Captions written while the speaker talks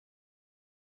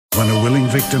when a willing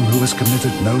victim who has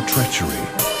committed no treachery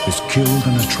is killed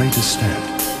in a traitor's stead,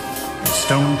 the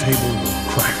stone table will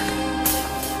crack,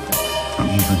 and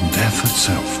even death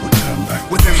itself will turn back.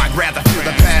 Within my grasp I feel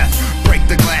the path, break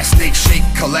the glass, snake shake,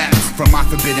 collapse from my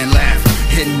forbidden laugh.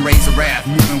 Hidden rays of wrath,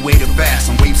 moving way too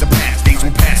fast on waves of past, days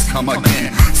will pass, come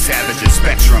again. Savage and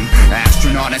spectrum,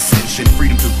 astronaut ascension,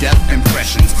 freedom through death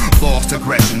impressions, lost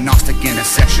aggression, Gnostic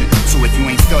intersection. So if you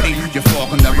ain't studied, you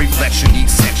fall in the reflection. Each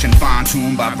section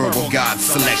fine-tuned by verbal God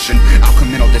selection,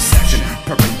 alchemical deception,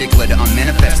 perpendicular to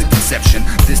unmanifested deception.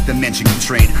 This dimension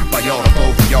constrained by y'all to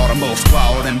both, y'all the most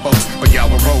wild and boast, but y'all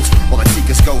will roast while the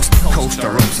seeker's ghost. Coast to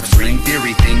ropes of string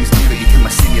theory, things never become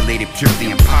a simulated,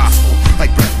 purely impossible.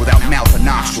 Like breath without mouth or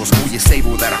nostrils, or your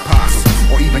saber without apostles,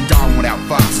 or even Darwin without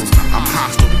fossils. I'm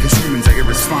hostile because humans are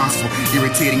irresponsible,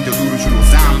 irritating delusional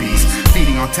zombies,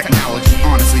 feeding on technology.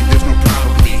 Honestly, there's no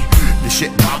probably. This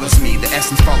shit bothers me, the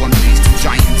essence following these two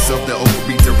giants of the old,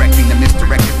 redirecting the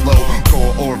misdirected flow. Go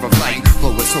orb of light,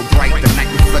 flow is so bright, the night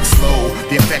reflects slow.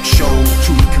 The effects show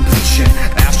true completion,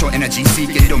 astral energy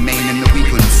seeking, domain in the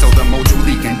weakling. So the mojo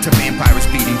leaking to vampires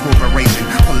feeding, corporation,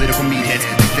 political meatheads,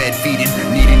 fed feeding,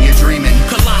 needing your dreaming.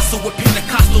 Colossal with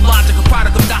Pentecostal logic, a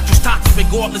product of doctrines toxic,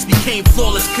 regardless became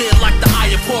flawless, clear like the eye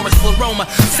of Horus, pleroma.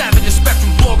 Savage and spectrum,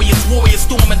 glorious warriors,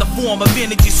 storm in the form of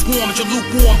energy swarms. You're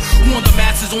lukewarm, warn the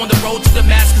masses on the road to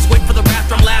Damascus. Wait for the wrath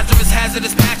from Lazarus,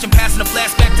 hazardous passion, passing a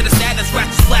flashback to the sadness,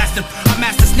 ratchets blasting. I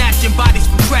master snatching bodies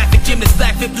from traffic, gymnasts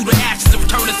black flip through the ashes and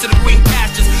return us to the green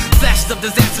pastures. Flashes of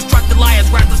disaster struck the lions,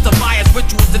 reckless defiance,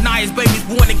 rituals, deniers, babies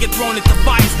born and get thrown into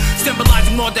fires,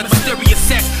 symbolizing all that mysterious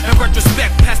sex. In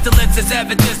retrospect, pestilence is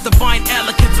evidence, divine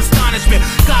elegance, astonishment.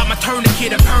 God, my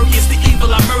tourniquet, impervious to evil,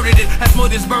 I murdered it. As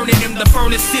motives burning in the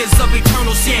furnaces of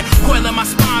eternal sin, coiling my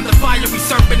spine, the fiery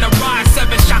serpent arise. 7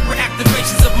 chakra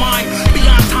activations of mind,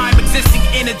 beyond time, existing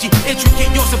energy, intricate,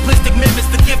 your simplistic mimics,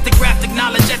 the gifted graphic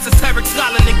knowledge, esoteric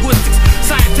scholar linguistics,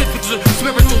 scientific,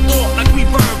 spiritual thought, like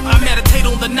reverb. I meditate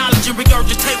on the knowledge and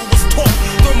regurgitate what was taught.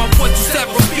 Throw my voice to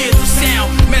several spheres of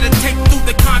sound, meditate through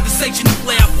the condensation,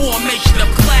 nuclear formation of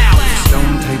clouds. The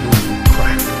stone table will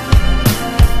crack,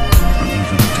 and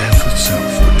even death itself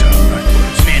will turn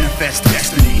backwards. Manifest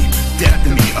destiny, death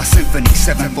to me, a symphony,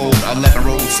 7-fold, 11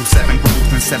 roads, so 7 goals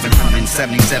and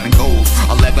 777 goals.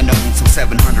 11 of them, so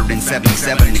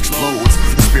 777 explodes.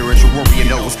 The spiritual warrior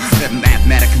knows that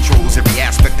mathematic controls every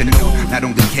aspect of node, not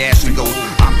only cash and gold.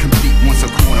 I'm complete once a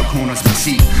corner's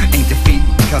succeed. Ain't defeat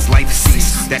because life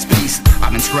cease, that's peace.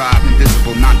 I've inscribed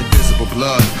invisible, non-divisible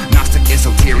blood. Gnostic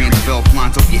esoterian fell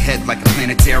blinds over your head like a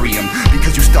planetarium,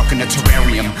 because you're stuck in a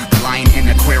terrarium. The lion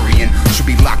and aquarian should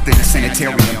be locked in a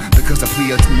sanitarium, because the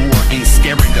plea to more ain't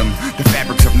scaring them. The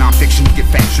fabrics of non-fiction get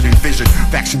factured and fissured.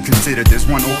 Faction considered there's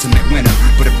one ultimate winner,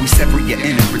 but if we separate your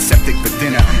inner, receptive for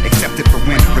dinner, accept it for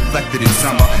winter, reflected in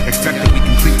summer, expect that we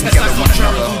complete together one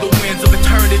another. Through the winds of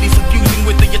eternity, suffusing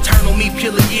with the eternal me,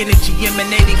 purely energy,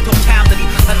 emanating totality,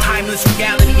 a timeless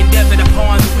reality, endeavored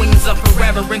upon the wings of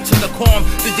forever into the calm.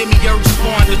 The demiurge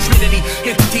spawn, the trinity,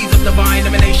 entities of divine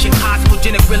emanation,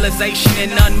 cosmogenic realization,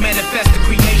 and unmanifested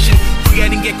creation,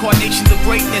 creating incarnations of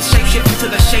greatness, shapeshifting to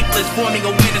the shapeless, forming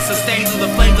awareness, sustained through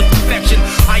the flames of perfection.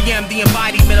 I am the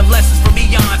embodiment of lessons from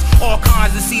eons, all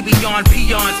kinds to see beyond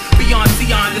peons, beyond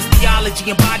Sion. This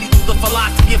theology embodied through the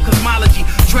philosophy of cosmology,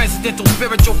 transcendental,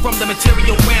 spiritual from the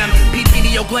material realm.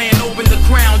 Pineal gland, open the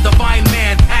crown, divine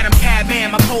man, Adam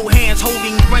Cadman, my cold hands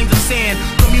holding grains of sand,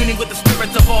 communing with the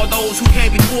spirits of all those who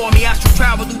came before me. Astral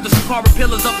travel through the Saqqara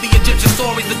pillars of the Egyptian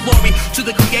stories, the glory to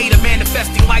the Creator,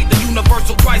 manifesting light, the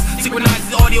universal Christ. Synchronize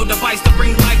the audio device to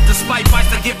bring life despite vice.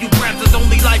 I give you breath, there's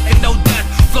only life and no death,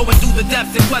 flowing through the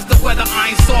depths in quest of whether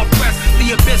I ain't soft pressed.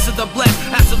 The abyss of the blessed,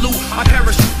 absolute. I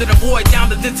parachute to the void, down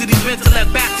the densities of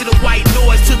intellect, back to the white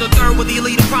noise, to the third where the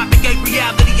elite propagate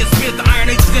reality is fifth. The Iron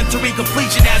Age is entering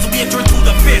completion as we enter into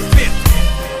the fifth.